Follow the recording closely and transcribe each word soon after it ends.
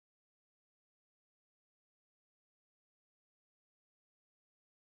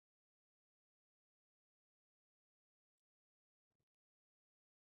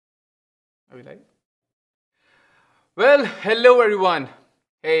Are we live? Well, hello everyone.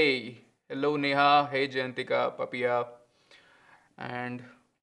 Hey, hello Neha. Hey Jayantika, Papiya. And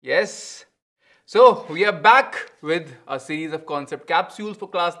yes, so we are back with a series of concept capsules for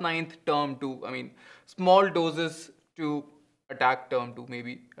class 9th term 2. I mean, small doses to attack term 2,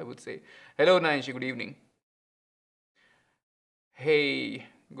 maybe I would say. Hello Nanshi, good evening. Hey,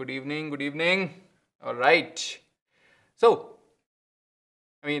 good evening, good evening. All right. So,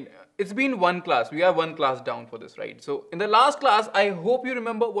 I mean, it's been one class. We are one class down for this, right? So, in the last class, I hope you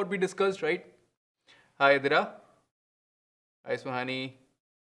remember what we discussed, right? Hi, Adira. Hi, Suhani.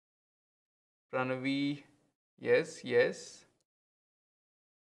 Pranavi. Yes, yes.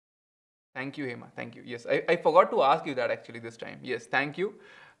 Thank you, Hema. Thank you. Yes, I forgot to ask you that actually this time. Yes, thank you.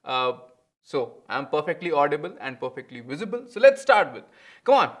 Uh, so, I'm perfectly audible and perfectly visible. So, let's start with,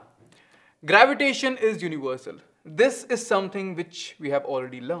 come on. Gravitation is universal. This is something which we have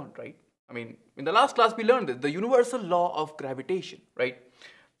already learned, right? I mean, in the last class we learned this, the universal law of gravitation, right?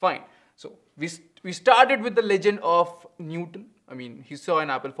 Fine. So we started with the legend of Newton. I mean, he saw an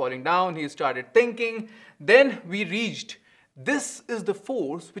apple falling down, he started thinking. Then we reached, this is the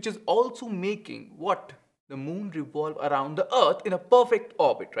force which is also making what? The moon revolve around the earth in a perfect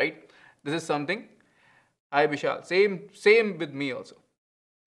orbit, right? This is something. Hi Vishal, same with me also.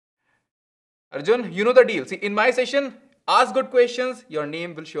 Arjun, you know the deal. See, in my session, ask good questions, your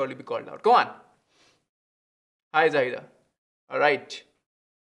name will surely be called out. Come on. Hi, Zahida. All right.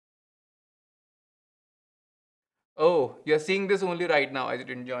 Oh, you're seeing this only right now as you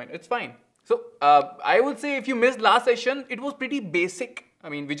didn't join. It's fine. So, I would say if you missed last session, it was pretty basic. I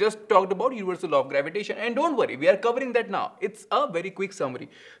mean, we just talked about universal law of gravitation. And don't worry, we are covering that now. It's a very quick summary.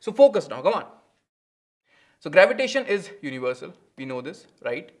 So, focus now. Come on. So, gravitation is universal. We know this,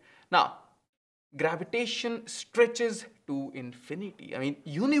 right? Now, gravitation stretches to infinity. I mean,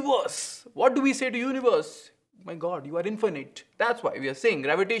 universe. What do we say to universe? My God, you are infinite. That's why we are saying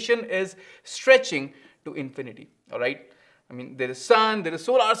gravitation is stretching to infinity. All right. I mean, there is sun, there is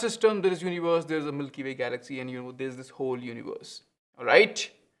solar system, there is universe, there is a Milky Way galaxy, and you know, there is this whole universe. All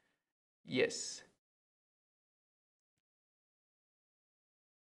right. Yes.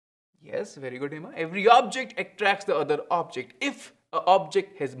 Yes, very good, Hema. Every object attracts the other object. If an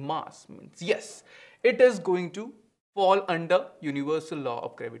object has mass, means yes, it is going to fall under universal law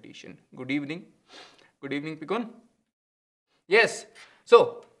of gravitation. Good evening. Good evening, Pikon. Yes.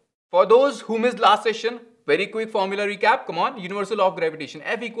 So, for those who missed last session, very quick formula recap. Come on. Universal law of gravitation.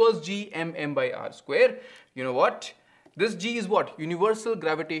 F equals G M by R square. You know what? This G is what? Universal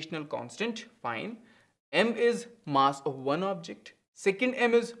gravitational constant. Fine. M is mass of one object. Second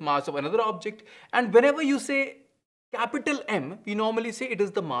M is mass of another object. And whenever you say capital M, we normally say it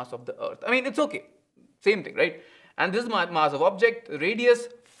is the mass of the earth. I mean, it's okay. Same thing, right? And this is mass of object, radius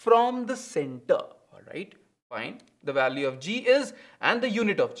from the center. All right, fine. The value of G is, and the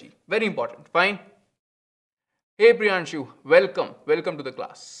unit of G. Very important, fine. Hey Priyanshu, welcome. Welcome to the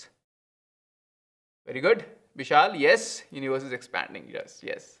class. Very good. Vishal, yes, universe is expanding. Yes,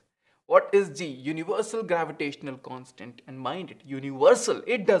 yes. What is G? Universal gravitational constant. And mind it, universal,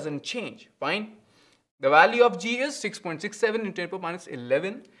 it doesn't change. Fine. The value of G is 6.67 in 10 power minus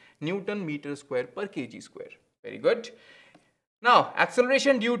 11 Newton meter square per kg square. Very good. Now,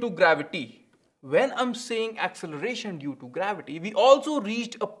 acceleration due to gravity. When I'm saying acceleration due to gravity, we also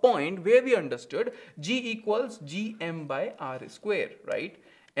reached a point where we understood G equals Gm by R square, right?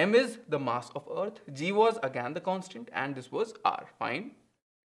 M is the mass of Earth, G was again the constant, and this was R. Fine.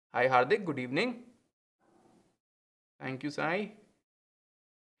 Hi Hardik, good evening. Thank you, Sai.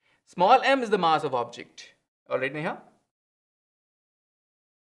 Small m is the mass of object. Alright, Neha?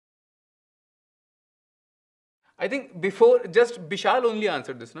 I think before, just Bishal only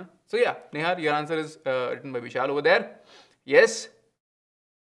answered this, no? So yeah, Neha, your answer is written by Bishal over there. Yes.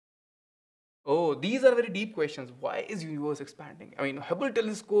 Oh, these are very deep questions. Why is universe expanding? I mean, Hubble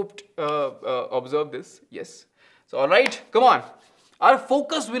telescope observed this. Yes. So alright, come on. Our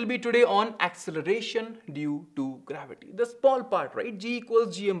focus will be today on acceleration due to gravity. The small part, right? G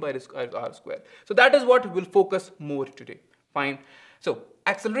equals Gm by R square. So that is what we'll focus more today. Fine. So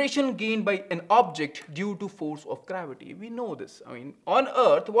acceleration gained by an object due to force of gravity. We know this. I mean, on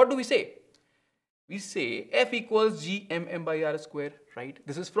Earth, what do we say? We say F equals Gm by R square, right?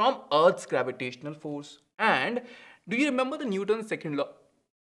 This is from Earth's gravitational force. And do you remember the Newton's second law?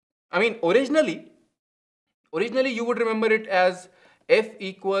 I mean, originally you would remember it as F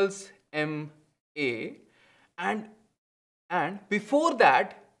equals ma, and before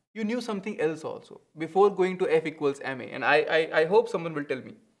that you knew something else also before going to F equals ma, and I hope someone will tell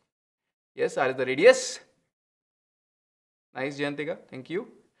me. Yes, R is the radius. Nice, Jayantika, thank you.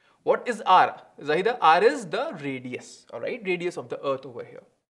 What is R? Zahida, R is the radius, alright, radius of the earth over here.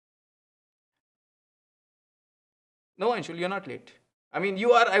 No, Anshul, you're not late. I mean,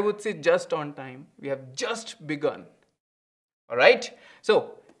 you are, I would say, just on time. We have just begun. Alright?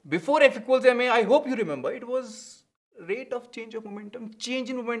 So, before F equals ma, I hope you remember, it was rate of change of momentum. Change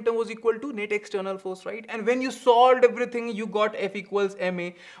in momentum was equal to net external force, right? And when you solved everything, you got F equals ma.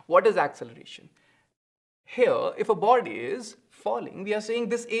 What is acceleration? Here, if a body is falling, we are saying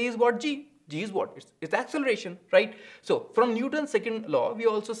this A is what? G. G is what? It's acceleration, right? So, from Newton's second law, we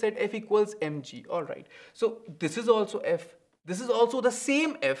also said F equals mg, alright. So, this is also F. This is also the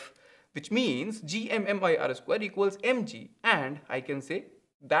same F, which means gm by r square equals mg, and I can say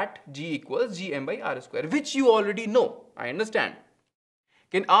that g equals gm by r square, which you already know. I understand.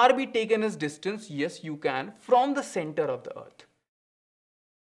 Can r be taken as distance? Yes, you can, from the center of the earth.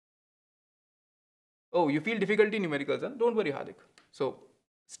 Oh, you feel difficulty in numericals, huh? Don't worry, Hardik. So,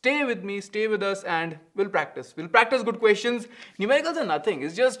 stay with me, stay with us, and we'll practice. We'll practice good questions. Numericals are nothing.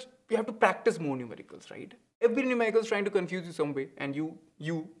 It's just you have to practice more numericals, right? Every numerical is trying to confuse you some way, and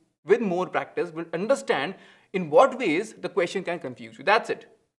you with more practice will understand in what ways the question can confuse you. That's it.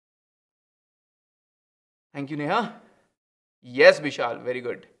 Thank you, Neha. Yes, Vishal, very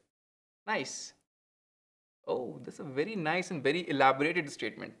good. Nice. Oh, that's a very nice and very elaborated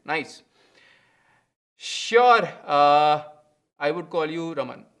statement. Nice. Sure, I would call you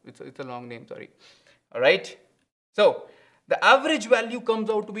Raman. It's a long name, sorry. All right. So, the average value comes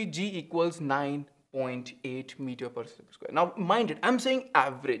out to be G equals 9.8 meter per second square. Now, mind it, I'm saying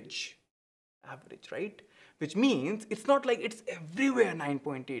average, right? Which means it's not like it's everywhere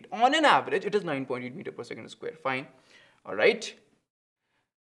 9.8. On an average, it is 9.8 meter per second square. Fine. All right.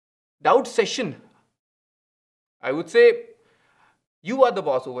 Doubt session. I would say you are the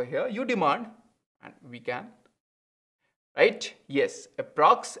boss over here. You demand. And we can, right? Yes,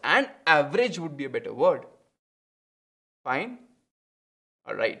 approx and average would be a better word. Fine.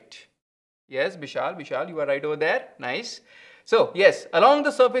 All right. Yes, Vishal, you are right over there. Nice. So, yes, along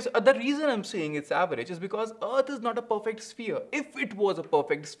the surface, the reason I'm saying it's average is because Earth is not a perfect sphere. If it was a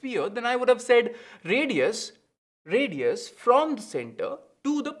perfect sphere, then I would have said radius from the center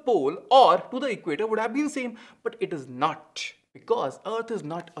to the pole or to the equator would have been same, but it is not, because Earth is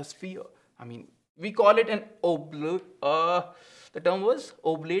not a sphere. I mean, we call it an oblate, the term was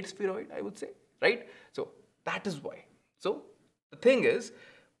oblate spheroid, I would say, right? So, that is why. So, the thing is,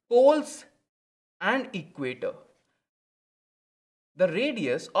 poles and equator, the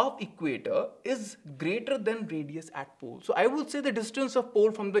radius of equator is greater than radius at pole. So, I would say the distance of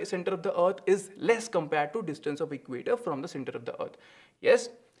pole from the center of the earth is less compared to distance of equator from the center of the earth. Yes?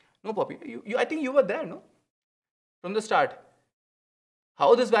 No, Poppy? I think you were there, no? From the start.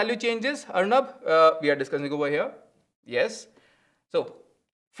 How this value changes, Arnab, we are discussing over here. Yes. So,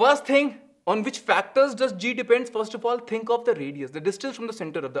 first thing, on which factors does G depends? First of all, think of the radius, the distance from the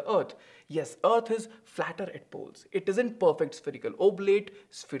center of the earth. Yes, earth is flatter at poles. It isn't perfect spherical, oblate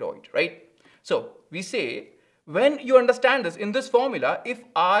spheroid, right? So, we say, when you understand this, in this formula, if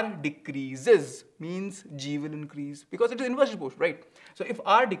R decreases, means G will increase, because it is inversely proportional, right? So, if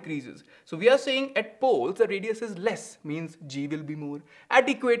R decreases, so we are saying at poles, the radius is less, means G will be more. At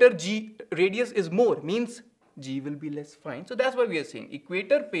equator, G radius is more, means G will be less. Fine. So, that's why we are saying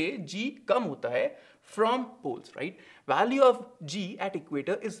equator pe G kam hota hai from poles, right? Value of G at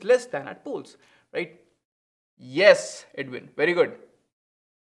equator is less than at poles, right? Yes, Edwin. Very good.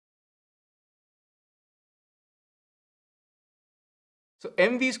 So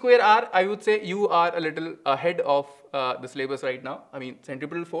mv square r, I would say you are a little ahead of the syllabus right now. I mean,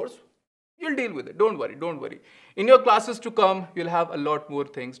 centripetal force, you'll deal with it. Don't worry, don't worry. In your classes to come, you'll have a lot more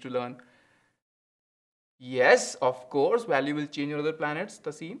things to learn. Yes, of course, value will change on other planets,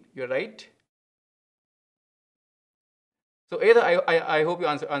 Tasim, you're right. So either I hope you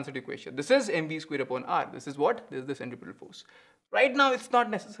answered your question. This is mv square upon r. This is what? This is the centripetal force. Right now, it's not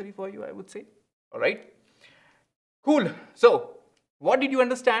necessary for you, I would say. All right. Cool. So, what did you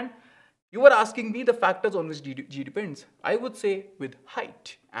understand? You were asking me the factors on which G depends. I would say with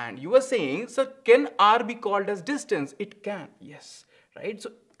height. And you were saying, sir, can R be called as distance? It can, yes, right?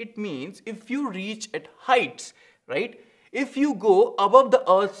 So, it means if you reach at heights, right? If you go above the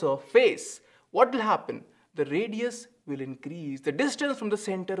Earth's surface, what will happen? The radius will increase. The distance from the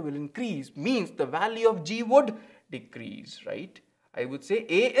center will increase. Means the value of G would decrease, right? I would say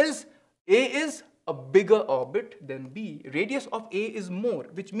A is a bigger orbit than B. Radius of A is more,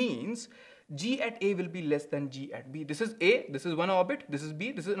 which means G at A will be less than G at B. This is A, this is one orbit, this is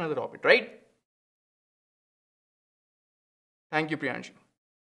B, this is another orbit, right? Thank you, Priyanshu.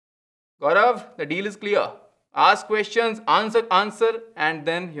 Gaurav, the deal is clear. Ask questions, answer, and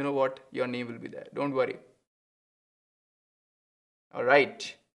then you know what? Your name will be there. Don't worry. All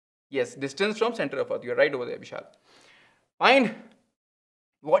right. Yes, distance from center of Earth. You're right over there, Vishal. Fine.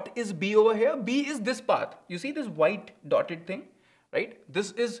 What is B over here? B is this path. You see this white dotted thing, right?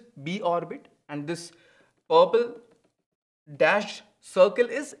 This is B orbit, and this purple dashed circle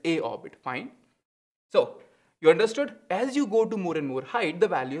is A orbit. Fine. So, you understood? As you go to more and more height, the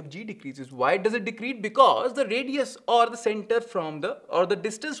value of G decreases. Why does it decrease? Because the radius or the center from the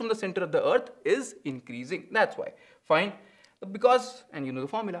distance from the center of the Earth is increasing. That's why. Fine. Because, and you know the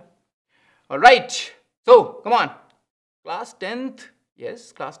formula. All right. So, come on. Class 10th.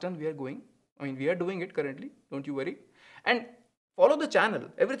 Yes, class 10th we are going. I mean, we are doing it currently. Don't you worry. And follow the channel.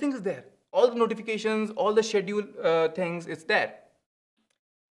 Everything is there. All the notifications, all the schedule things, it's there.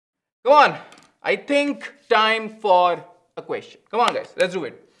 Come on. I think time for a question. Come on, guys. Let's do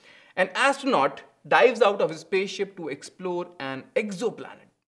it. An astronaut dives out of his spaceship to explore an exoplanet.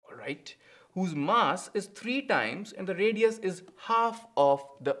 All right. Whose mass is 3 times and the radius is half of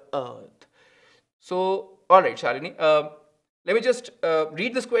the Earth. So, all right, Shalini, let me just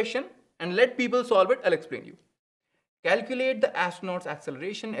read this question and let people solve it. I'll explain you. Calculate the astronaut's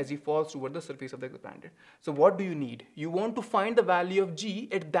acceleration as he falls toward the surface of the exoplanet. So what do you need? You want to find the value of G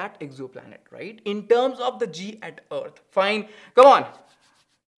at that exoplanet, right? In terms of the G at Earth. Fine. Come on.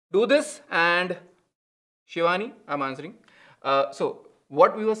 Do this, and Shivani, I'm answering. So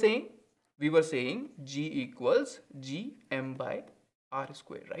what we were saying? We were saying G equals Gm by R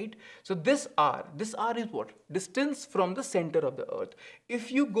square, right? So this R is what? Distance from the center of the Earth.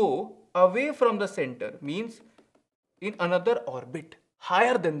 If you go away from the center, means in another orbit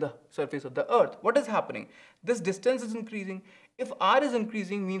higher than the surface of the Earth, what is happening? This distance is increasing. If R is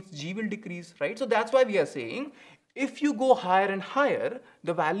increasing, means G will decrease, right? So that's why we are saying if you go higher and higher,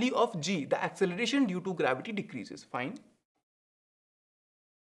 the value of G, the acceleration due to gravity, decreases. Fine.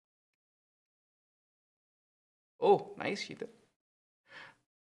 Oh, nice, Sheetal.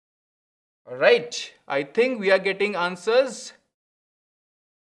 All right, I think we are getting answers.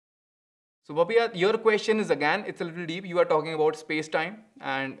 So, Bappiya, your question is again, it's a little deep. You are talking about space-time,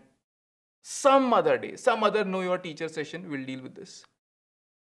 and some other day, some other Know Your Teacher session, we'll deal with this.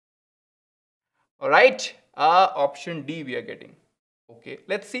 All right, option D we are getting. Okay,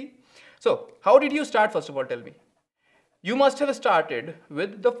 let's see. So, how did you start, first of all, tell me? You must have started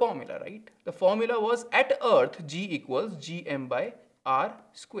with the formula, right? The formula was at Earth, G equals Gm by R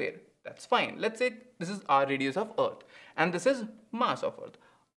square. That's fine. Let's say this is R radius of Earth, and this is mass of Earth.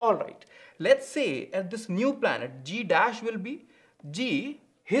 All right. Let's say at this new planet, G dash will be G.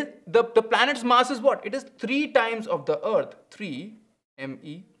 The planet's mass is what? It is 3 times of the Earth. 3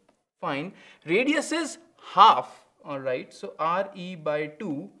 me. Fine. Radius is half. All right. So Re by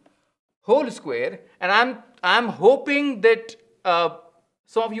 2 whole square. And I'm hoping that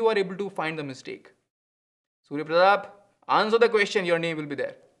some of you are able to find the mistake. Surya Pratap, answer the question. Your name will be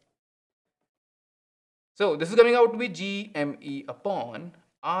there. So this is coming out to be Gme upon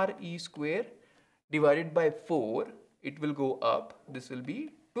Re square divided by 4. It will go up. This will be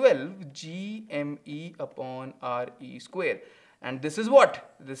 12 Gme upon Re square. And this is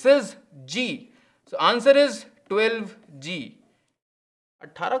what? This is G. So answer is 12G.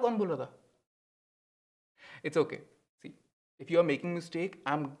 18 कौन बोल रहा था? It's okay. See, if you are making mistake,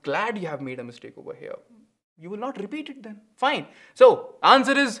 I'm glad you have made a mistake over here. You will not repeat it then. Fine. So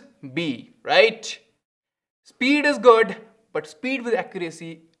answer is B, right? Speed is good, but speed with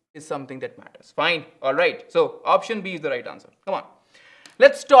accuracy is something that matters. Fine. All right. So option B is the right answer. Come on.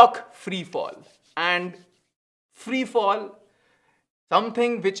 Let's talk free fall. And free fall,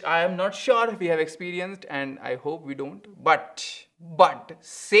 something which I am not sure we have experienced, and I hope we don't. But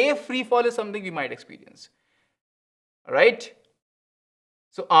safe free fall is something we might experience. All right.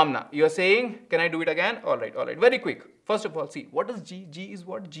 So Amna, you are saying, can I do it again? All right. All right. Very quick. First of all, see, what is G? G is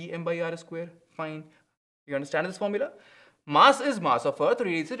what? Gm by R square. Fine. You understand this formula? Mass is mass of Earth,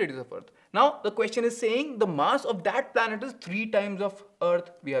 radius is radius of Earth. Now, the question is saying the mass of that planet is 3 times of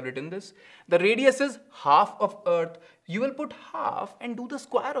Earth. We have written this. The radius is half of Earth. You will put half and do the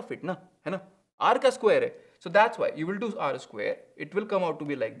square of it, na? Hai na? R ka square hai. So that's why you will do R square. It will come out to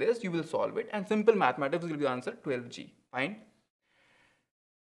be like this. You will solve it, and simple mathematics will be the answer, 12G. Fine.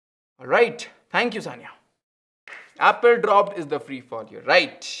 All right. Thank you, Sanya. Apple dropped is the free fall. You're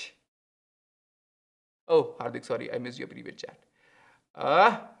right. Oh, Hardik, sorry, I missed your previous chat.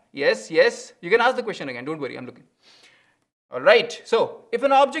 Yes. You can ask the question again. Don't worry, I'm looking. All right. So, if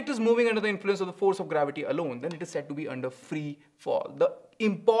an object is moving under the influence of the force of gravity alone, then it is said to be under free fall. The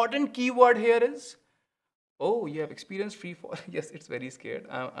important keyword here is, oh, you have experienced free fall. Yes, it's very scared.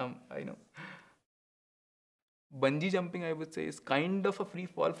 I know. Bungee jumping, I would say, is kind of a free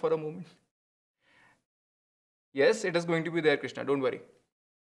fall for a moment. Yes, it is going to be there, Krishna. Don't worry.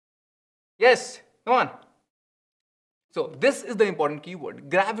 Yes, come on. So this is the important keyword,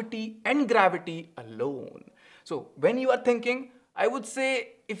 gravity and gravity alone. So when you are thinking, I would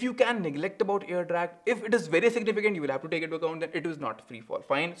say if you can neglect about air drag, if it is very significant, you will have to take into account that it is not free fall.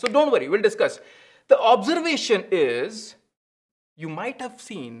 Fine. So don't worry, we'll discuss. The observation is, you might have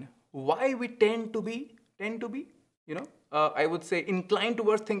seen why we tend to be, I would say inclined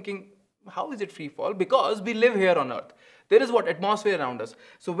towards thinking, how is it free fall? Because we live here on Earth. There is what? Atmosphere around us.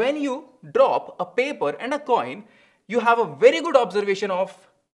 So when you drop a paper and a coin, you have a very good observation of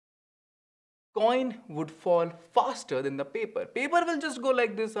coin would fall faster than the paper. Paper will just go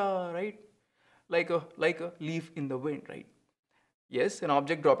like this, right? Like a leaf in the wind, right? Yes, an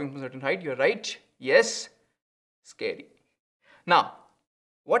object dropping from a certain height, you're right. Yes, scary. Now,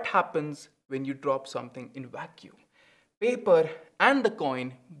 what happens when you drop something in vacuum? Paper and the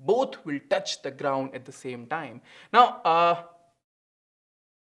coin both will touch the ground at the same time. Now,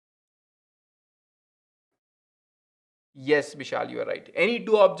 yes, Vishal, you are right. Any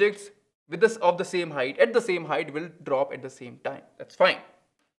two objects with this of the same height at the same height will drop at the same time. That's fine.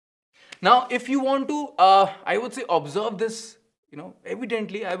 Now, if you want to, I would say observe this,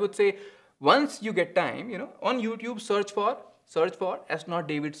 evidently, I would say once you get time, on YouTube, search for astronaut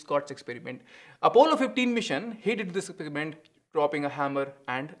David Scott's experiment. Apollo 15 mission, he did this experiment dropping a hammer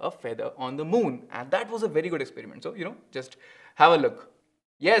and a feather on the moon. And that was a very good experiment. So, just have a look.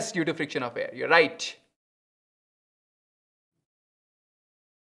 Yes, due to friction of air. You're right.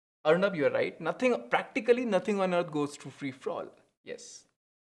 Arnab, you're right. Practically nothing on Earth goes through free fall. Yes.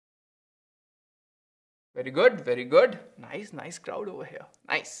 Very good, very good. Nice crowd over here.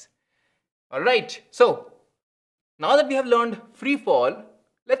 Nice. All right. So, now that we have learned free fall,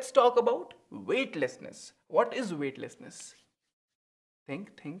 let's talk about weightlessness. What is weightlessness?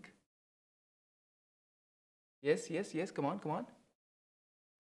 Think. Yes. Come on.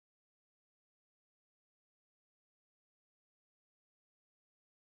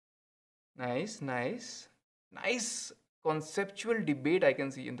 Nice conceptual debate I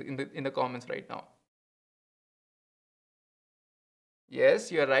can see in the comments right now.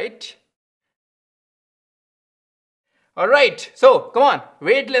 Yes, you're right. All right. So, come on.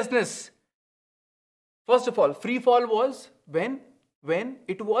 Weightlessness. First of all, free fall was when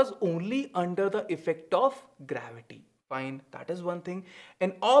it was only under the effect of gravity. Fine, that is one thing.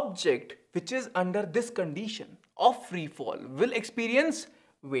 An object which is under this condition of free fall will experience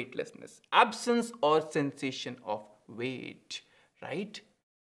weightlessness, absence or sensation of weight, right?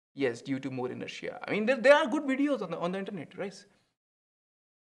 Yes, due to more inertia. I mean, there are good videos on the internet, right?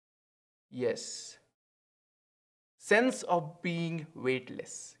 Yes. Sense of being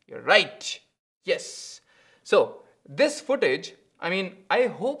weightless. You're right. Yes. So, this footage, I mean, I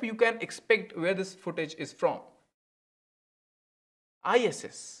hope you can expect where this footage is from.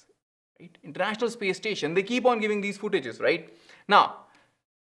 ISS, right? International Space Station, they keep on giving these footages, right? Now,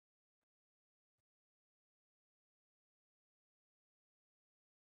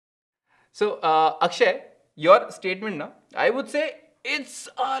 so Akshay, your statement now, I would say it's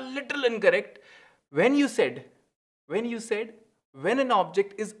a little incorrect. When you said when an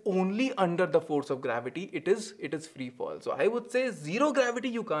object is only under the force of gravity, it is free fall. So I would say zero gravity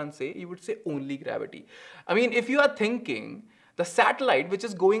you can't say, you would say only gravity. I mean, if you are thinking the satellite which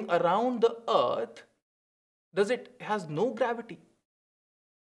is going around the Earth, has no gravity?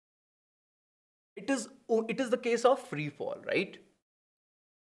 It is the case of free fall, right?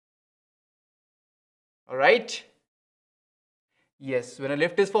 All right. Yes, when a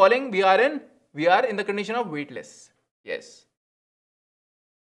lift is falling, we are in the condition of weightless. Yes.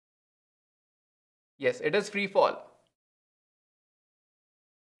 Yes, it is free fall.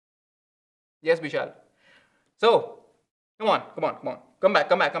 Yes, Vishal. So, come on. Come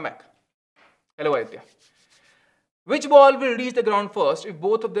back. Hello, Aditya. Which ball will reach the ground first if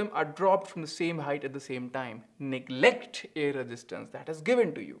both of them are dropped from the same height at the same time? Neglect air resistance that is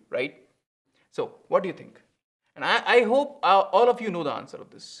given to you, right? So, what do you think? And I hope all of you know the answer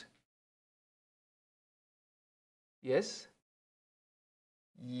of this. Yes?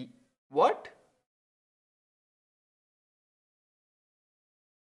 What?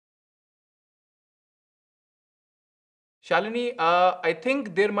 Shalini, I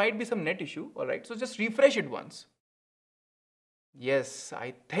think there might be some net issue. All right, so just refresh it once. Yes,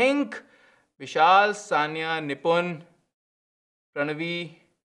 I think Vishal, Sanya, Nipun, Pranavi.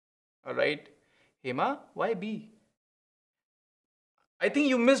 All right. Hema, why B? I think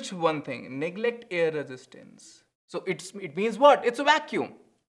you missed one thing. Neglect air resistance. So it means what? It's a vacuum.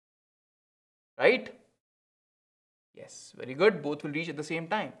 Right? Yes, very good. Both will reach at the same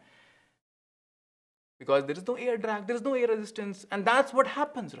time. Because there is no air drag, there is no air resistance, and that's what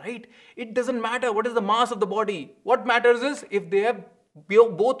happens, right? It doesn't matter what is the mass of the body. What matters is if they have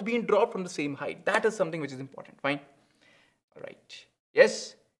both been dropped from the same height. That is something which is important. Fine. All right.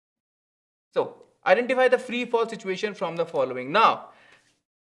 Yes. So identify the free fall situation from the following. Now,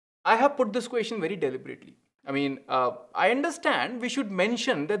 I have put this question very deliberately. I mean, I understand we should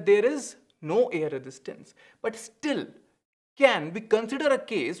mention that there is no air resistance, but still, can we consider a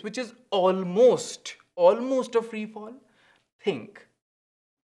case which is almost a free fall? Think.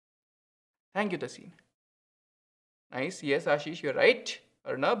 Thank you, Tasin. Nice. Yes, Ashish, you're right.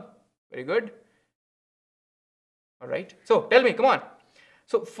 Arnab, very good. All right. So tell me, come on.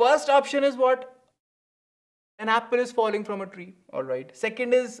 So first option is what? An apple is falling from a tree. All right.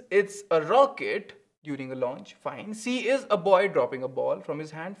 Second is it's a rocket during a launch. Fine. C is a boy dropping a ball from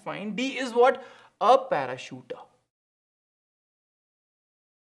his hand. Fine. D is what? A parachuter.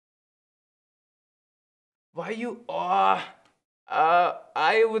 Why you? I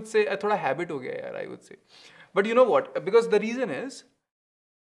would say a thoda habit ho gaya yaar, I would say. But you know what? Because the reason is,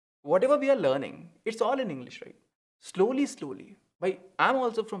 whatever we are learning, it's all in English, right? Slowly, slowly. I'm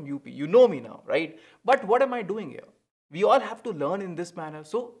also from UP. You know me now, right? But what am I doing here? We all have to learn in this manner.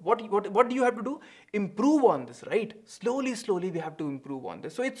 So what do you have to do? Improve on this, right? Slowly, slowly we have to improve on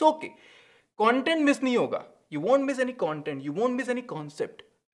this. So it's okay. Content miss nahi hoga. You won't miss any content. You won't miss any concept.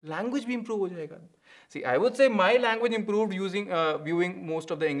 Language bhi improve ho jayega. See, I would say my language improved using viewing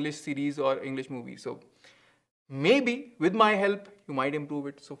most of the English series or English movies. So maybe with my help, you might improve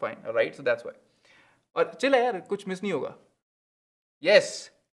it. So fine, all right? So that's why. और चला यार कुछ miss नहीं होगा. Yes.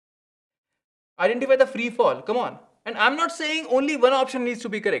 Identify the free fall. Come on. And I'm not saying only one option needs to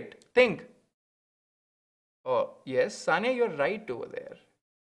be correct. Think. Oh, yes. Sanya, you're right over there.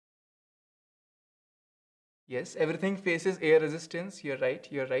 Yes, everything faces air resistance. You're right.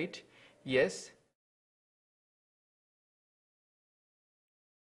 You're right. Yes.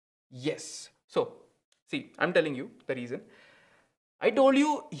 Yes. So, see, I'm telling you the reason. I told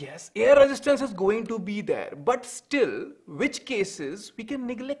you, yes, air resistance is going to be there, but still, which cases we can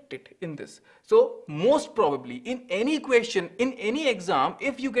neglect it in this? So, most probably in any question, in any exam,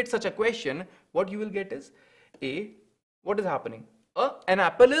 if you get such a question, what you will get is A, what is happening? An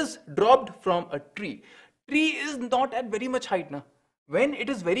apple is dropped from a tree. Tree is not at very much height now. When it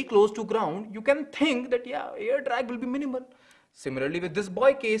is very close to ground, you can think that, yeah, air drag will be minimal. Similarly with this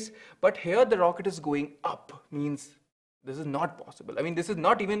boy case, but here the rocket is going up, means this is not possible. I mean, this is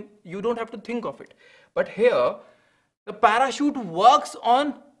not even, you don't have to think of it. But here, the parachute works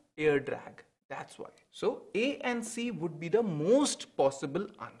on air drag. That's why. So, A and C would be the most possible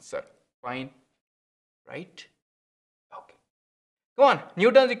answer. Fine. Right? Okay. Come on.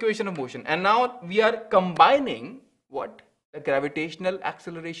 Newton's equation of motion. And now we are combining what? The gravitational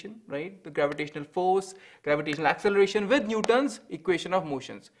acceleration, right? The gravitational force, gravitational acceleration with Newton's equation of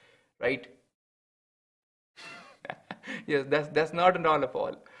motions, right? Yes, that's not at all a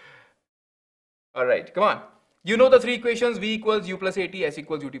fall. All right, come on. You know the three equations: V equals U plus AT, S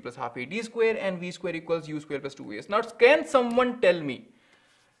equals UT plus half AT square, and V square equals U square plus 2AS. Now, can someone tell me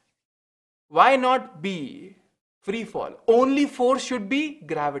why not be free fall? Only force should be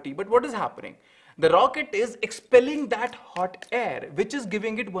gravity. But what is happening? The rocket is expelling that hot air, which is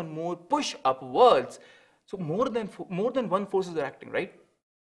giving it one more push upwards. So more than one force is acting, right?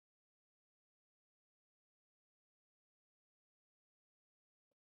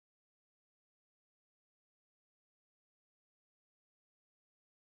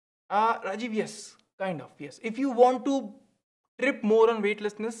 Rajiv, yes, kind of, yes. If you want to trip more on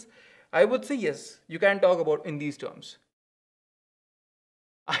weightlessness, I would say yes, you can talk about in these terms.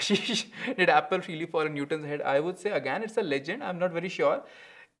 Ashish, did apple really fall on Newton's head? I would say again, it's a legend. I'm not very sure.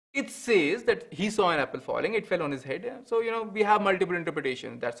 It says that he saw an apple falling, it fell on his head. So, you know, we have multiple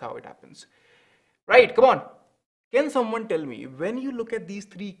interpretations. That's how it happens. Right, come on. Can someone tell me, when you look at these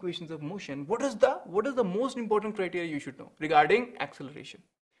three equations of motion, what is the most important criteria you should know regarding acceleration?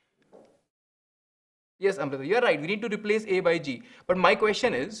 Yes, Amrita, you're right. We need to replace A by G. But my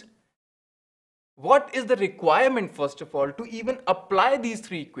question is, what is the requirement, first of all, to even apply these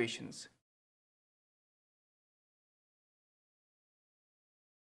three equations?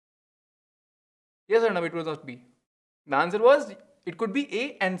 Yes or no, it was not B. The answer was, it could be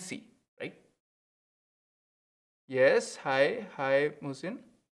A and C, right? Yes, hi, Muhsin.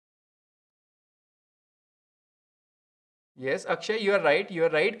 Yes, Akshay, you are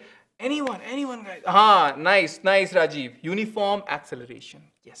right. Anyone, guys. Nice, Rajiv. Uniform acceleration.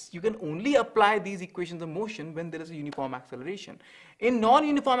 Yes, you can only apply these equations of motion when there is a uniform acceleration. In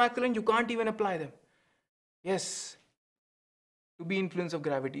non-uniform acceleration, you can't even apply them. Yes, to be influence of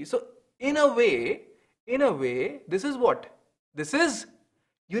gravity. So in a way, this is what? This is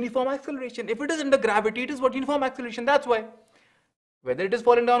uniform acceleration. If it is under gravity, it is what? Uniform acceleration. That's why. Whether it is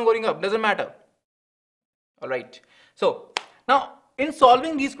falling down, going up, doesn't matter. Alright. So now in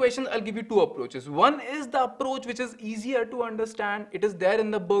solving these questions, I'll give you two approaches. One is the approach which is easier to understand. It is there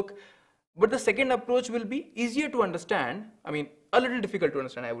in the book. But the second approach will be easier to understand. I mean, a little difficult to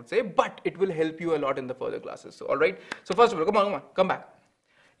understand, I would say, but it will help you a lot in the further classes. So, alright. So, first of all, come back.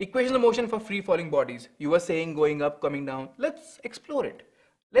 Equation of motion for free falling bodies. You were saying going up, coming down. Let's explore it.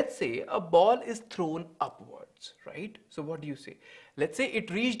 Let's say a ball is thrown upwards, right? So, what do you say? Let's say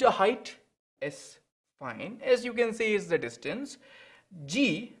it reached a height S, fine. As you can say, is the distance.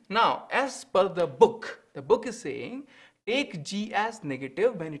 G, now, as per the book is saying, take G as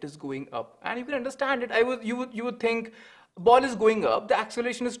negative when it is going up, and you can understand it. You would think ball is going up, the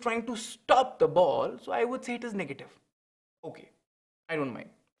acceleration is trying to stop the ball, so I would say it is negative. Okay, I don't mind,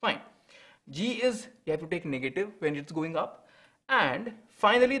 fine. G is, you have to take negative when it's going up, and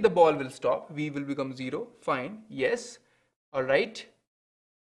finally the ball will stop. V will become 0, fine, yes, all right.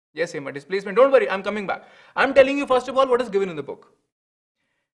 Yes, Emma, displacement, don't worry, I'm coming back. I'm telling you first of all what is given in the book,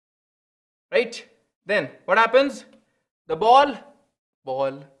 right? Then what happens? The ball,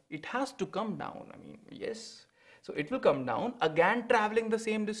 it has to come down. I mean, yes. So it will come down, again traveling the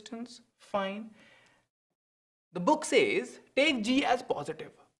same distance, fine. The book says, take G as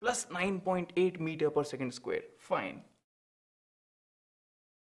positive, plus 9.8 meter per second square, fine.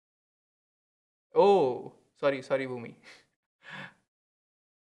 Oh, sorry, Bhumi.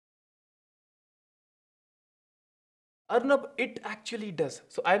 Arnab, it actually does.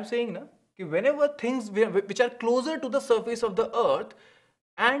 So I'm saying, na, whenever things which are closer to the surface of the earth,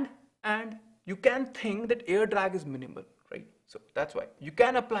 and you can think that air drag is minimal, right? So that's why you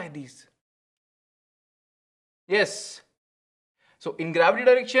can apply these. Yes. So in gravity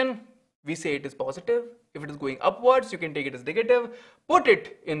direction, we say it is positive. If it is going upwards, you can take it as negative. Put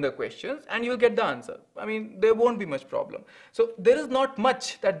it in the questions and you'll get the answer. I mean, there won't be much problem. So there is not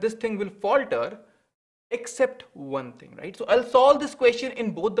much that this thing will falter, except one thing, right? So I'll solve this question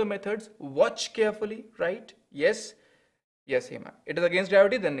in both the methods. Watch carefully, right? Yes, Hema. It is against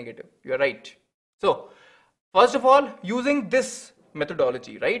gravity, then negative. You are right. So first of all, using this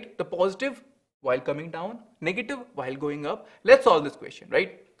methodology, right? The positive while coming down, negative while going up. Let's solve this question,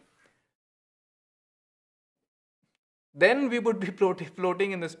 right? Then we would be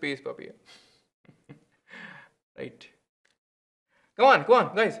floating in the space, Papi. Right? Come on,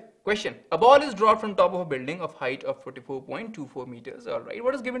 guys. Question. A ball is dropped from top of a building of height of 44.24 meters. Alright,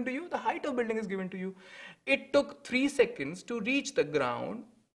 what is given to you? The height of building is given to you. It took 3 seconds to reach the ground.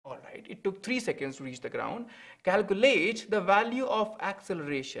 Alright, it took 3 seconds to reach the ground. Calculate the value of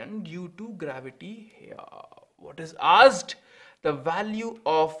acceleration due to gravity here. What is asked? The value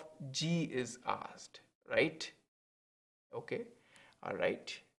of G is asked, right? Okay,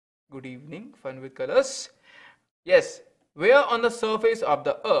 alright. Good evening, fun with colors. Yes. Where on the surface of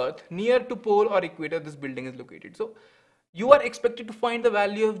the earth near to pole or equator this building is located. So you are expected to find the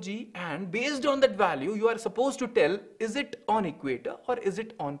value of G, and based on that value you are supposed to tell, is it on equator or is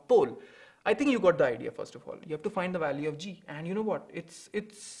it on pole. I think you got the idea. First of all, you have to find the value of G, and you know what,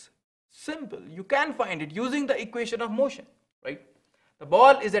 it's simple. You can find it using the equation of motion, right? The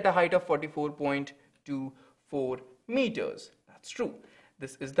ball is at a height of 44.24 meters. That's true.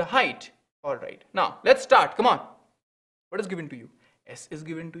 This is the height. Alright, now let's start. Come on. What is given to you? S is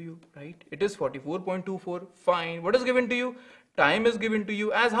given to you, right? It is 44.24, fine. What is given to you? Time is given to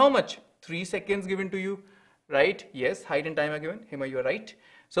you as how much? 3 seconds given to you, right? Yes, height and time are given. Hema, you are right.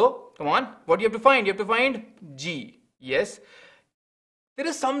 So, come on. What do you have to find? You have to find G. Yes. There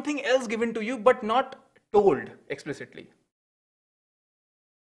is something else given to you, but not told explicitly.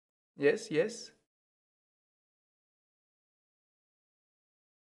 Yes.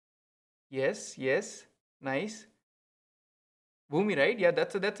 Nice. Bhumi, right? Yeah,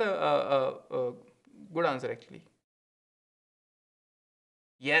 that's a good answer actually.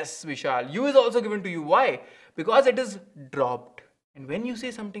 Yes, Vishal. U is also given to you. Why? Because it is dropped. And when you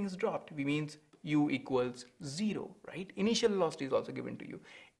say something is dropped, we means U equals 0, right? Initial velocity is also given to you.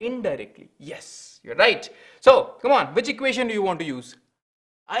 Indirectly. Yes, you're right. So, come on. Which equation do you want to use?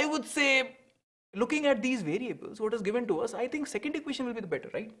 I would say, looking at these variables, what is given to us, I think second equation will be the better,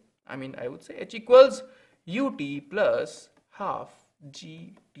 right? I mean, I would say H equals ut plus half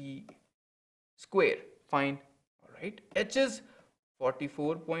gt square. Fine. Alright. H is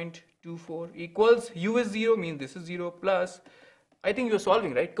 44.24 equals U is 0, means this is 0 plus, I think you're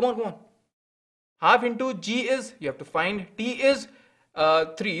solving, right? Come on. Half into G is, you have to find, T is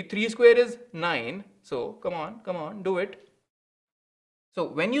 3 square is 9. So come on, do it. So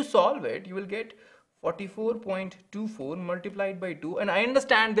when you solve it, you will get 44.24 multiplied by 2. And I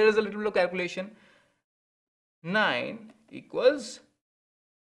understand there is a little bit of calculation. 9 equals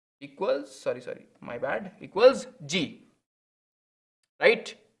my bad, equals G.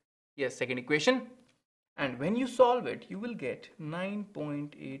 Right? Yes, second equation. And when you solve it, you will get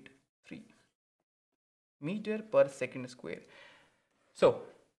 9.83 meter per second square. So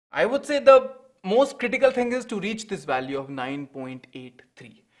I would say the most critical thing is to reach this value of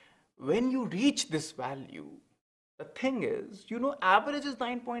 9.83. When you reach this value, the thing is, you know, average is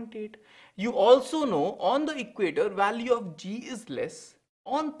 9.8. You also know on the equator, value of G is less.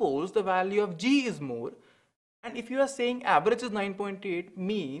 On poles, the value of G is more. And if you are saying average is 9.8,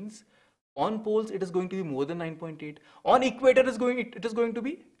 means on poles it is going to be more than 9.8. On equator it is going to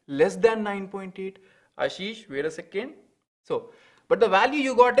be less than 9.8. Ashish, wait a second. So, but the value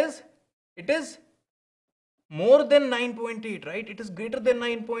you got is, it is more than 9.8, right? It is greater than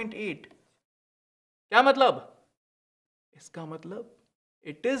 9.8. क्या मतलब? इसका मतलब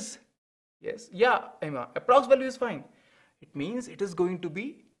it is, yes, yeah, approx value is fine. It means it is going to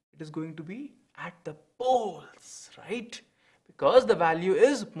be at the poles, right? Because the value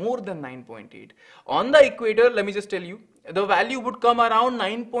is more than 9.8. On the equator, let me just tell you, the value would come around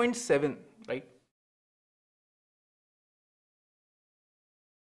 9.7, right?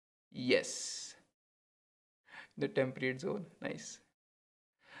 Yes, the temperate zone, nice.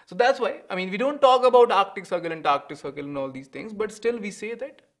 So that's why, I mean, we don't talk about Arctic Circle and Antarctic Circle and all these things, but still we say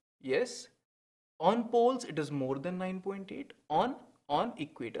that, yes, on poles it is more than 9.8, on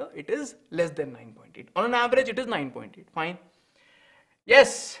equator it is less than 9.8, on an average it is 9.8, fine.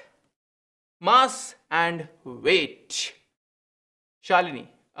 Yes, mass and weight. Shalini,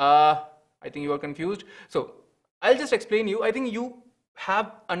 I think you are confused. So I'll just explain you. I think you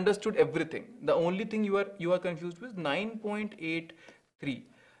have understood everything. The only thing you are confused with 9.83.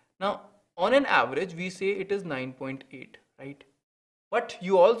 Now on an average we say it is 9.8, right? But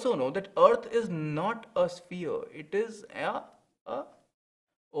you also know that Earth is not a sphere. It is a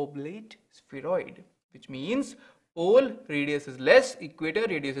oblate spheroid, which means pole radius is less, equator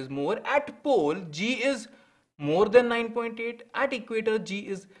radius is more. At pole, G is more than 9.8. At equator, G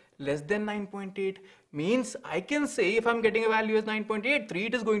is less than 9.8. Means I can say if I'm getting a value as 9.83,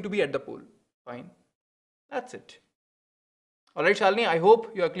 it is going to be at the pole. Fine. That's it. Alright, Shalini, I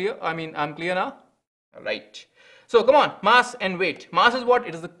hope you are clear. I mean, I'm clear now. Alright. So come on, mass and weight. Mass is what?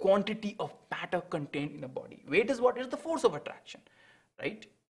 It is the quantity of matter contained in a body. Weight is what? It is the force of attraction. Right?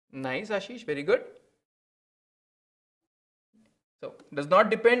 Nice, Ashish. Very good. So, does not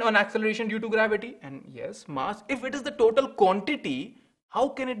depend on acceleration due to gravity. And yes, mass, if it is the total quantity, how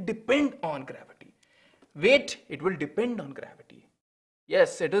can it depend on gravity? Weight, it will depend on gravity.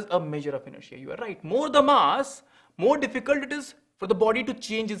 Yes, it is a measure of inertia. You are right. More the mass, more difficult it is for the body to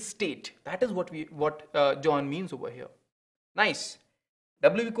change its state. That is what John means over here. Nice.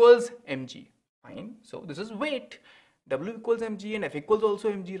 W equals mg. Fine. So this is weight. W equals mg and F equals also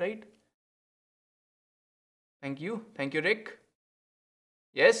mg, right? Thank you. Thank you, Rick.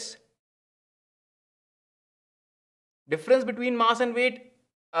 Yes. Difference between mass and weight.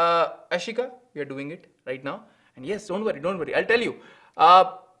 Ashika, we are doing it right now. And yes, don't worry. I'll tell you.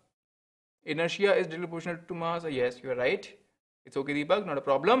 Inertia is directly proportional to mass. Yes, you are right. It's okay, Deepak, not a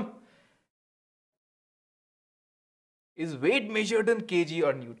problem. Is weight measured in kg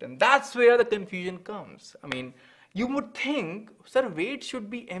or Newton? That's where the confusion comes. I mean, you would think, sir, weight should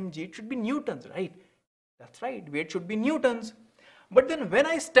be mg, it should be newtons, right? That's right, weight should be newtons. But then when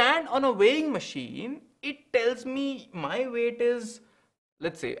I stand on a weighing machine, it tells me my weight is,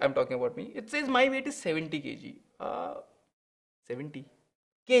 let's say, I'm talking about me, it says my weight is 70 kg. 70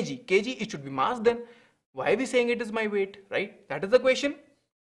 kg. Kg, it should be mass then. Why are we saying it is my weight, right? That is the question.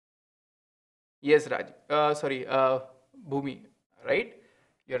 Yes, Raj. Bhumi, right?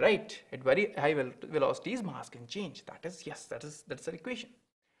 You're right. At very high velocities, mass can change. That is, yes, that's the equation.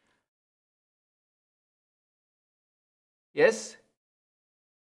 Yes.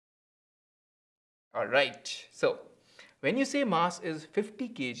 All right. So when you say mass is 50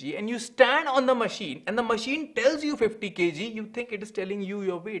 kg and you stand on the machine and the machine tells you 50 kg, you think it is telling you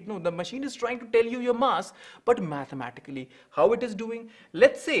your weight. No, the machine is trying to tell you your mass, but mathematically, how it is doing?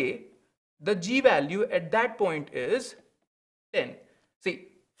 Let's say the G value at that point is 10. See,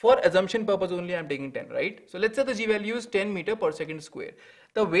 for assumption purpose only, I'm taking 10, right? So let's say the G value is 10 meter per second square.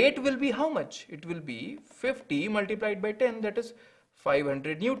 The weight will be how much? It will be 50 multiplied by 10, that is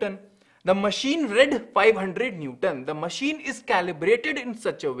 500 Newton. The machine read 500 Newton. The machine is calibrated in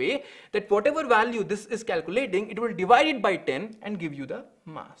such a way that whatever value this is calculating, it will divide it by 10 and give you the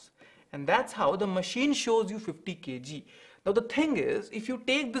mass. And that's how the machine shows you 50 kg. Now the thing is, if you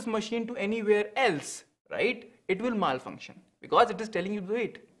take this machine to anywhere else, right, it will malfunction because it is telling you the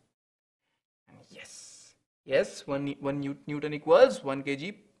weight. And yes, 1 Newton equals 1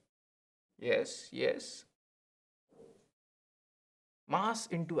 kg. Yes. Mass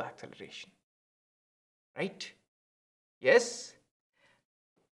into acceleration, right? Yes.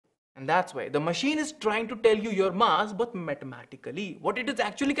 And that's why the machine is trying to tell you your mass, but mathematically, what it is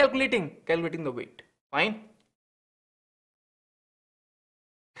actually calculating the weight. Fine.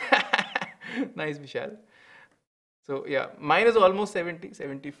 Nice, Vishal. So yeah, mine is almost 70,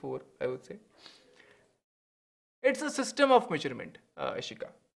 74, I would say. It's a system of measurement, Ashika.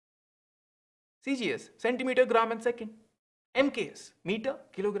 CGS, centimeter, gram and second. MKS, meter,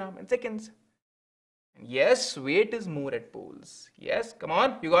 kilogram and seconds. And yes, weight is more at poles. Yes, come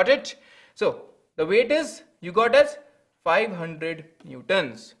on, you got it. So the weight is, you got as 500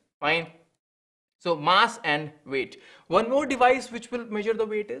 newtons. Fine. So mass and weight. One more device which will measure the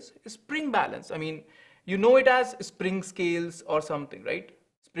weight is spring balance. I mean, you know it as spring scales or something, right?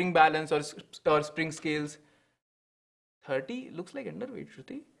 Spring balance or spring scales. 30 looks like underweight,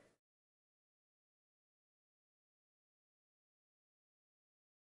 Shruti.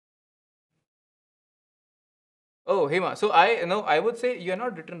 Oh, Hema. So I would say you are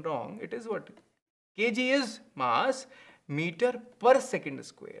not written wrong. It is what? Kg is mass, meter per second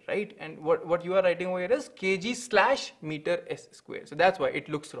square, right? And what you are writing over here is kg slash meter s square. So that's why it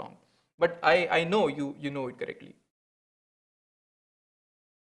looks wrong. But I know you know it correctly.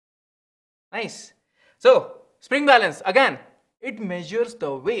 Nice. So spring balance, again, it measures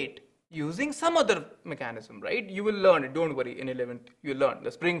the weight using some other mechanism, right? You will learn it, don't worry, in 11th you will learn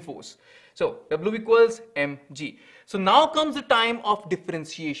the spring force. So W equals mg. So now comes the time of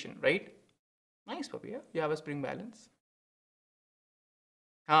differentiation, right? Nice, Papi, yeah? You have a spring balance.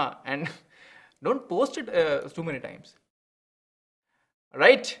 And don't post it too many times.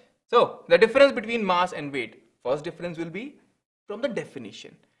 Right? So the difference between mass and weight, first difference will be from the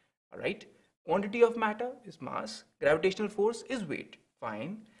definition. Alright? Quantity of matter is mass, gravitational force is weight.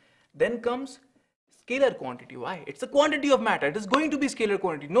 Fine. Then comes scalar quantity. Why? It's a quantity of matter. It is going to be scalar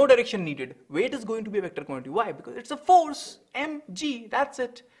quantity. No direction needed. Weight is going to be a vector quantity. Why? Because it's a force. mg. That's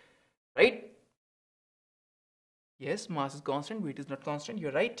it. Right? Yes, mass is constant. Weight is not constant.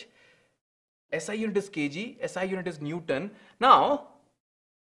 You're right. SI unit is kg. SI unit is Newton. Now,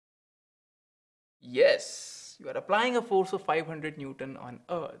 yes, you are applying a force of 500 Newton on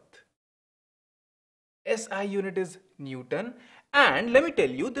Earth. SI unit is Newton. And let me tell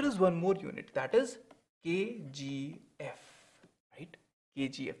you, there is one more unit, that is kgf, right?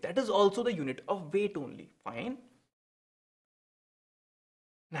 kgf, that is also the unit of weight only. Fine.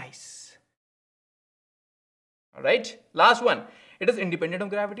 Nice. All right, last one. It is independent of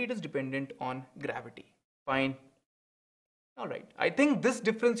gravity, it is dependent on gravity. Fine. All right, I think this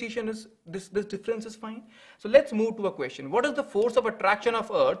differentiation is, this difference is fine. So let's move to a question. What is the force of attraction of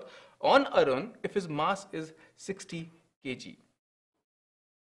Earth on Arun if his mass is 60 kg?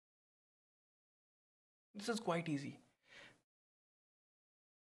 This is quite easy.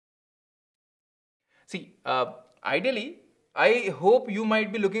 See, ideally, I hope you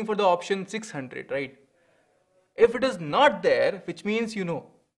might be looking for the option 600, right? If it is not there, which means you know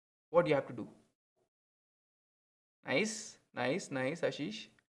what you have to do. Nice, nice, nice, Ashish.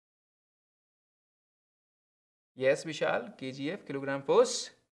 Yes, Vishal, kgf, kilogram force.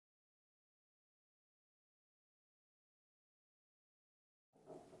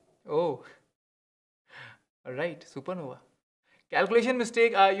 Oh, all right, supernova. Calculation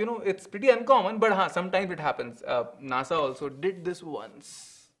mistake, you know, it's pretty uncommon, but sometimes it happens. NASA also did this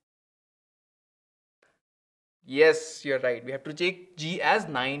once. Yes, you're right. We have to take G as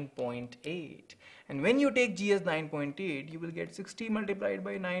 9.8. And when you take G as 9.8, you will get 60 multiplied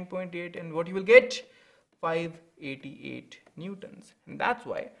by 9.8. And what you will get? 588 newtons. And that's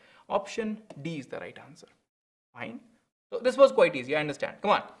why option D is the right answer. Fine. So this was quite easy, I understand.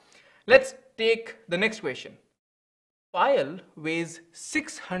 Come on. Let's take the next question. Pile weighs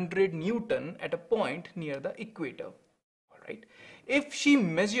 600 Newton at a point near the equator. Alright. If she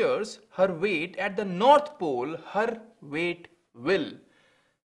measures her weight at the North Pole, her weight will.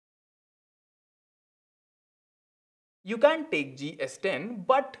 You can take G as 10,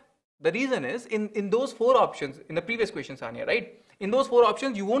 but the reason is in those four options, in the previous question, Sanya, right? In those four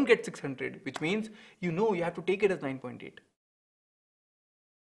options, you won't get 600, which means you know you have to take it as 9.8.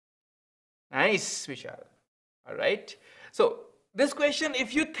 Nice, Vishal. Alright. So, this question,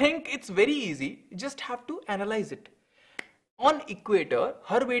 if you think it's very easy, you just have to analyze it. On equator,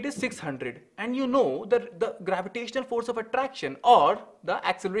 her weight is 600, and you know that the gravitational force of attraction or the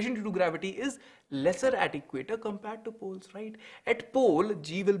acceleration due to gravity is lesser at equator compared to poles, right? At pole,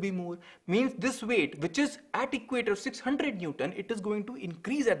 G will be more, means this weight, which is at equator 600 Newton, it is going to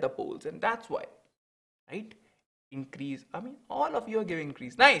increase at the poles, and that's why, right? Increase, I mean, all of you are giving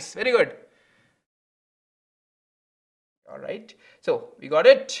increase. Nice, very good. All right, so we got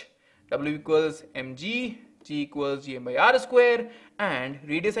it. W equals mg, G equals Gm by r square, and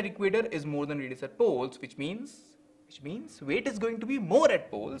radius at equator is more than radius at poles, which means weight is going to be more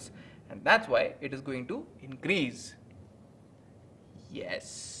at poles, and that's why it is going to increase.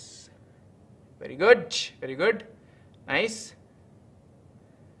 Yes, very good, very good, nice,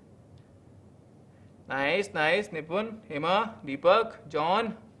 nice, nice. Nipun, Hema, Deepak,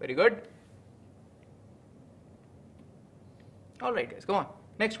 John, very good. All right, guys, come on.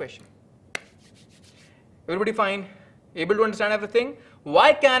 Next question. Everybody fine? Able to understand everything?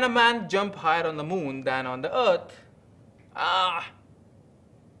 Why can a man jump higher on the moon than on the earth?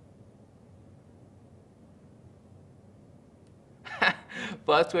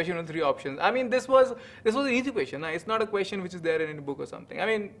 First question with 3 options. I mean, this was an easy question. It's not a question which is there in any book or something. I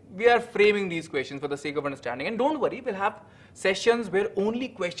mean, we are framing these questions for the sake of understanding. And don't worry, we'll have sessions where only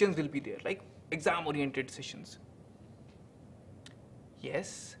questions will be there, like exam-oriented sessions.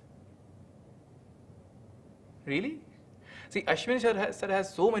 Yes. Really? See, Ashwin sir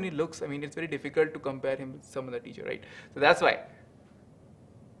has so many looks. I mean, it's very difficult to compare him with some other teacher, right? So that's why.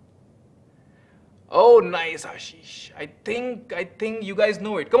 Oh, nice, Ashish. I think you guys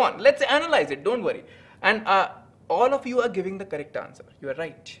know it. Come on, let's analyze it. Don't worry. And all of you are giving the correct answer. You are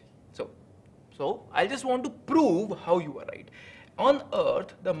right. So I just want to prove how you are right. On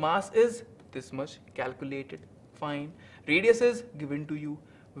Earth, the mass is this much, calculated, fine. Radius is given to you.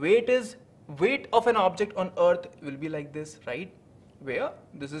 Weight of an object on Earth will be like this, right? Where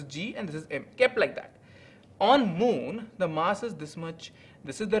this is G and this is M, kept like that. On Moon, the mass is this much.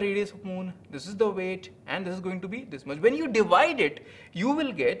 This is the radius of Moon. This is the weight, and this is going to be this much. When you divide it, you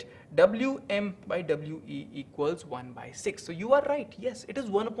will get Wm by We equals 1 by 6. So you are right. Yes, it is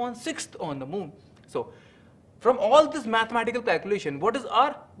 1/6 on the Moon. So from all this mathematical calculation, what is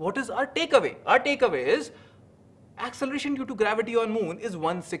our takeaway? Our takeaway is acceleration due to gravity on Moon is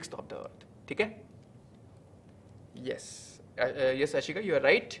 1/6 of the Earth. Okay? Yes. Yes, Ashika, you are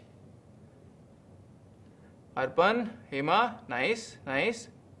right. Arpan, Hema, nice, nice.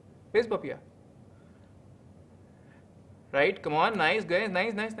 Where's Papia? Right, come on, nice guys,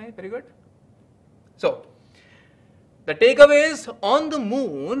 nice, nice, nice, very good. So, the takeaway is on the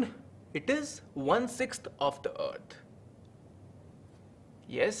Moon, it is 1/6 of the Earth.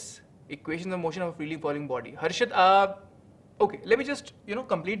 Yes, equation of motion of a freely falling body. Harshit, okay, let me just,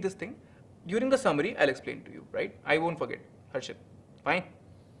 complete this thing. During the summary, I'll explain to you, right? I won't forget. Harshit, fine?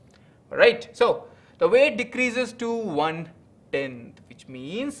 Alright, so the weight decreases to 1/10, which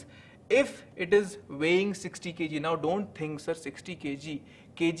means if it is weighing 60 kg, now don't think, sir, 60 kg,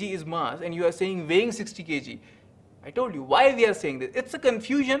 kg is mass, and you are saying weighing 60 kg. I told you why we are saying this. It's a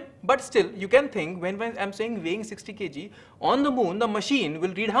confusion, but still, you can think when I'm saying weighing 60 kg, on the Moon, the machine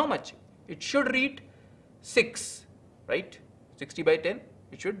will read how much? It should read 6, right? 60 by 10,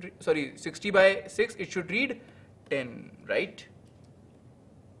 it should, 60 by 6, it should read 10, right?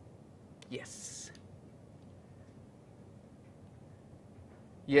 Yes.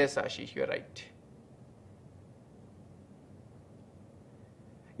 Yes, Ashish, you are right.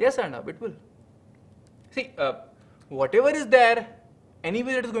 Yes, Arnab, it will. See, whatever is there,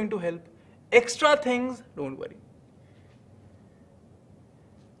 anyway it is going to help. Extra things, don't worry.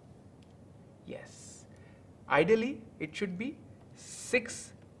 Yes. Ideally, it should be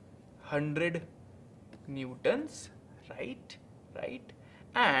 600 newtons, right? Right?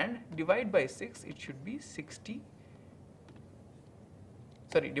 And divide by 6, it should be 60.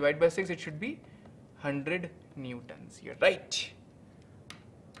 Sorry, divide by 6, it should be 100 newtons. You're right.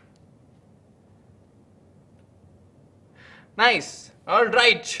 Nice. All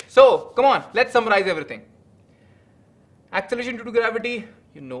right. So, come on, let's summarize everything. Acceleration due to gravity,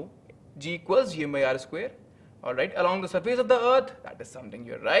 G equals Gm by r square. All right. Along the surface of the Earth, that is something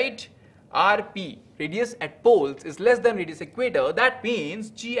you're right. Rp, radius at poles, is less than radius equator. That means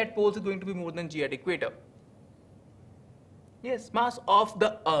G at poles is going to be more than G at equator. Yes, mass of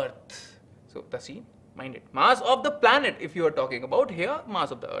the Earth. So, the scene, mind it. Mass of the planet, if you are talking about here, mass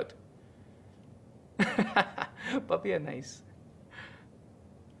of the Earth. Puppy are nice.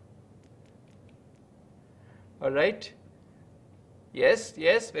 All right. Yes,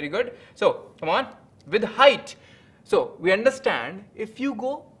 yes, very good. So, come on. With height, so we understand if you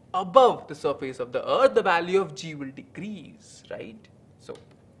go above the surface of the earth, the value of g will decrease, right? So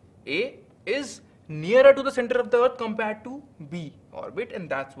A is nearer to the center of the earth compared to B orbit, and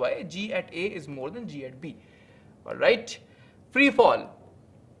that's why g at A is more than g at B. Alright, free fall.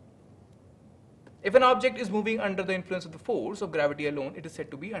 If an object is moving under the influence of the force of gravity alone, it is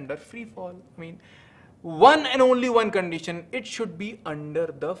said to be under free fall. I mean, one and only one condition, it should be under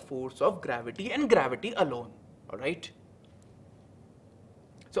the force of gravity and gravity alone. Alright.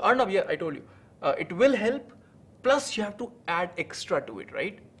 So Arnav, yeah, I told you, it will help, plus you have to add extra to it,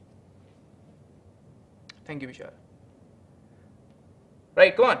 right? Thank you, Vishal.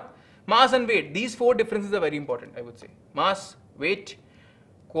 Right, come on. Mass and weight, these four differences are very important, I would say. Mass, weight,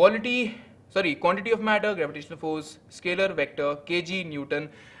 quantity of matter, gravitational force, scalar, vector, kg, Newton.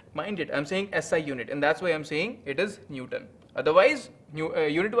 Mind it, I'm saying SI unit, and that's why I'm saying it is Newton. Otherwise,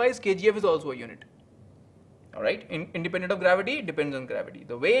 unit-wise, kgf is also a unit. Alright, independent of gravity, depends on gravity.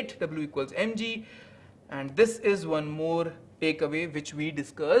 The weight, W equals mg, and this is one more takeaway which we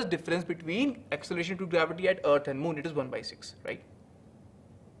discussed, difference between acceleration to gravity at Earth and Moon, it is 1/6, right?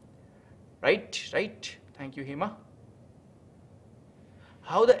 Right, thank you, Hema.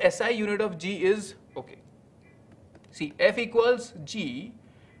 How the SI unit of g is, okay. See, F equals g,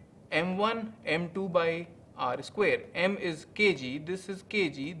 m1, m2 by r square. M is kg,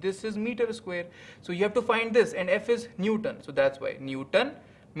 this is meter square. So you have to find this, and F is Newton. So that's why Newton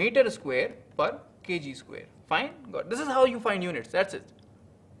meter square per kg square. Fine, got. This is how you find units, that's it.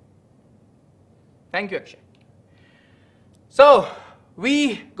 Thank you, Akshay. So,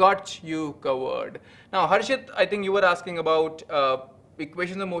 we got you covered. Now, Harshit, I think you were asking about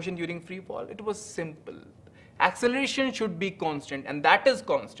equations of motion during free fall. It was simple. Acceleration should be constant, and that is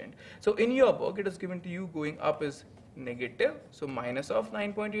constant. So in your book, it is given to you going up is negative, so minus of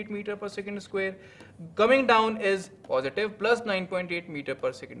 9.8 meter per second square. Coming down is positive, plus 9.8 meter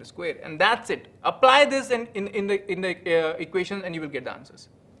per second square, and that's it. Apply this in the equations, and you will get the answers.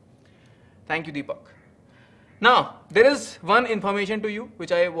 Thank you, Deepak. Now, there is one information to you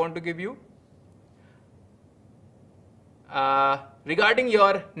which I want to give you regarding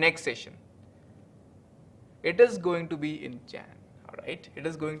your next session. It is going to be in Jan, alright? It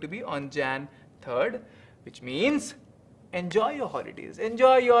is going to be on Jan 3rd, which means enjoy your holidays.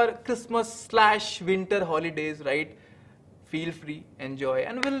 Enjoy your Christmas/winter holidays, right? Feel free, enjoy,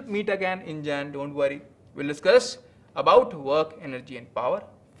 and we'll meet again in Jan, don't worry. We'll discuss about work, energy, and power.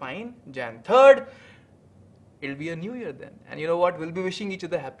 Fine, Jan 3rd. It'll be a new year then. And you know what? We'll be wishing each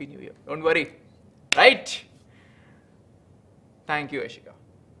other Happy New Year. Don't worry. Right? Thank you, Ashika.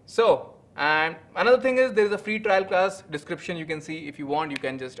 So, and another thing is there is a free trial class description. You can see if you want, you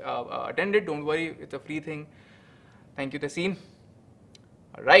can just attend it. Don't worry. It's a free thing. Thank you, Taseen.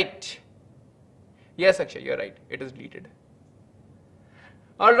 All right. Yes, Akshay, you're right. It is deleted.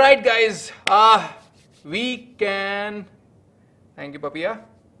 All right, guys. We can, thank you, Papiya.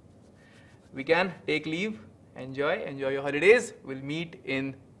 We can take leave. Enjoy your holidays. We'll meet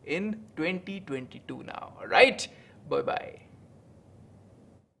in 2022 now. All right. Bye-bye.